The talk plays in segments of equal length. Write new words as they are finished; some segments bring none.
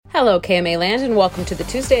Hello, KMA Land, and welcome to the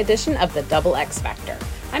Tuesday edition of the Double X Factor.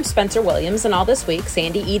 I'm Spencer Williams, and all this week,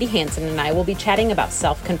 Sandy Edie Hansen and I will be chatting about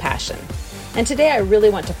self-compassion. And today I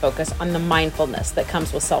really want to focus on the mindfulness that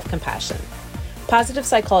comes with self-compassion.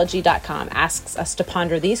 PositivePsychology.com asks us to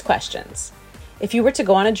ponder these questions. If you were to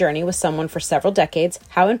go on a journey with someone for several decades,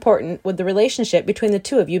 how important would the relationship between the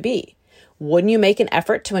two of you be? Wouldn't you make an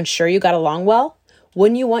effort to ensure you got along well?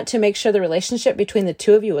 Wouldn't you want to make sure the relationship between the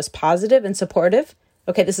two of you was positive and supportive?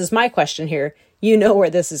 Okay, this is my question here. You know where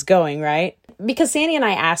this is going, right? Because Sandy and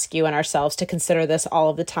I ask you and ourselves to consider this all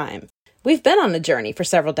of the time. We've been on a journey for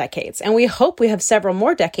several decades, and we hope we have several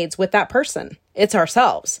more decades with that person. It's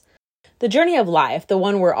ourselves. The journey of life, the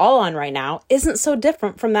one we're all on right now, isn't so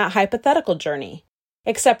different from that hypothetical journey.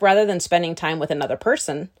 Except rather than spending time with another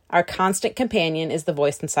person, our constant companion is the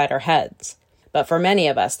voice inside our heads. But for many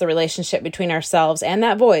of us, the relationship between ourselves and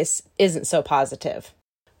that voice isn't so positive.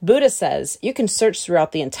 Buddha says you can search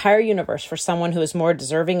throughout the entire universe for someone who is more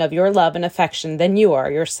deserving of your love and affection than you are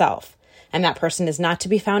yourself. And that person is not to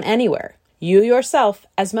be found anywhere. You yourself,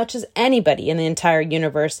 as much as anybody in the entire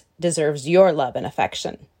universe, deserves your love and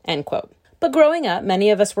affection. End quote. But growing up, many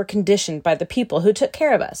of us were conditioned by the people who took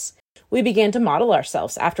care of us. We began to model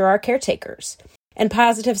ourselves after our caretakers. And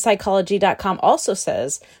PositivePsychology.com also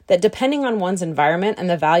says that depending on one's environment and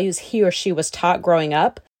the values he or she was taught growing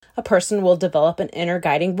up, a person will develop an inner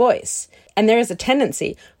guiding voice, and there is a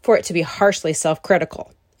tendency for it to be harshly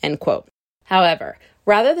self-critical, end quote. However,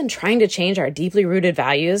 rather than trying to change our deeply rooted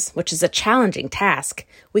values, which is a challenging task,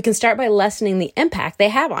 we can start by lessening the impact they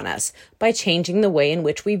have on us by changing the way in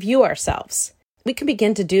which we view ourselves. We can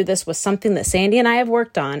begin to do this with something that Sandy and I have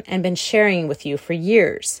worked on and been sharing with you for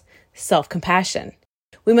years, self-compassion.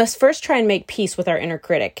 We must first try and make peace with our inner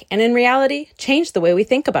critic, and in reality, change the way we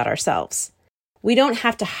think about ourselves. We don't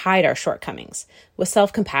have to hide our shortcomings. With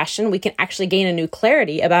self-compassion, we can actually gain a new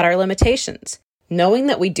clarity about our limitations. Knowing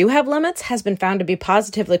that we do have limits has been found to be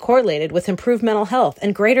positively correlated with improved mental health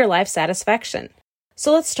and greater life satisfaction.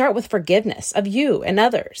 So let's start with forgiveness of you and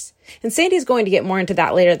others. And Sandy's going to get more into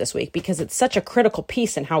that later this week because it's such a critical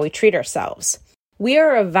piece in how we treat ourselves. We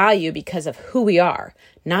are of value because of who we are,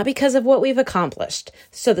 not because of what we've accomplished.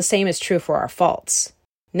 So the same is true for our faults.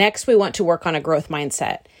 Next, we want to work on a growth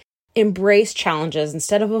mindset. Embrace challenges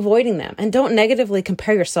instead of avoiding them, and don't negatively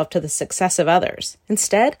compare yourself to the success of others.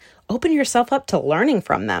 Instead, open yourself up to learning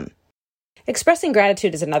from them. Expressing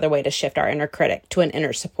gratitude is another way to shift our inner critic to an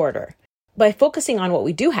inner supporter. By focusing on what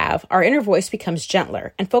we do have, our inner voice becomes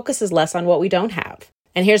gentler and focuses less on what we don't have.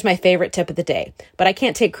 And here's my favorite tip of the day, but I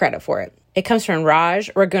can't take credit for it. It comes from Raj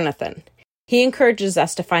Raghunathan. He encourages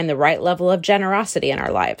us to find the right level of generosity in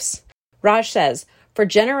our lives. Raj says, for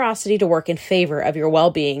generosity to work in favor of your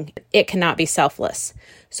well-being, it cannot be selfless.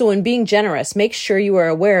 So when being generous, make sure you are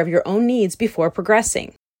aware of your own needs before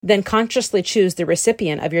progressing. Then consciously choose the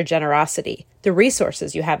recipient of your generosity, the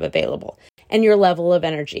resources you have available, and your level of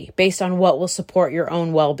energy based on what will support your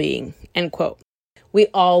own well-being. End quote. We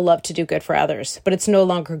all love to do good for others, but it's no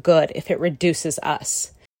longer good if it reduces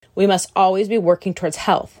us. We must always be working towards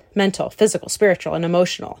health, mental, physical, spiritual, and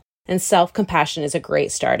emotional. And self-compassion is a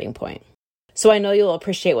great starting point. So I know you'll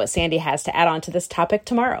appreciate what Sandy has to add on to this topic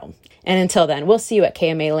tomorrow. And until then, we'll see you at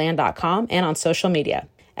KMAland.com and on social media.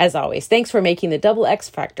 As always, thanks for making the Double X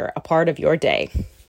Factor a part of your day.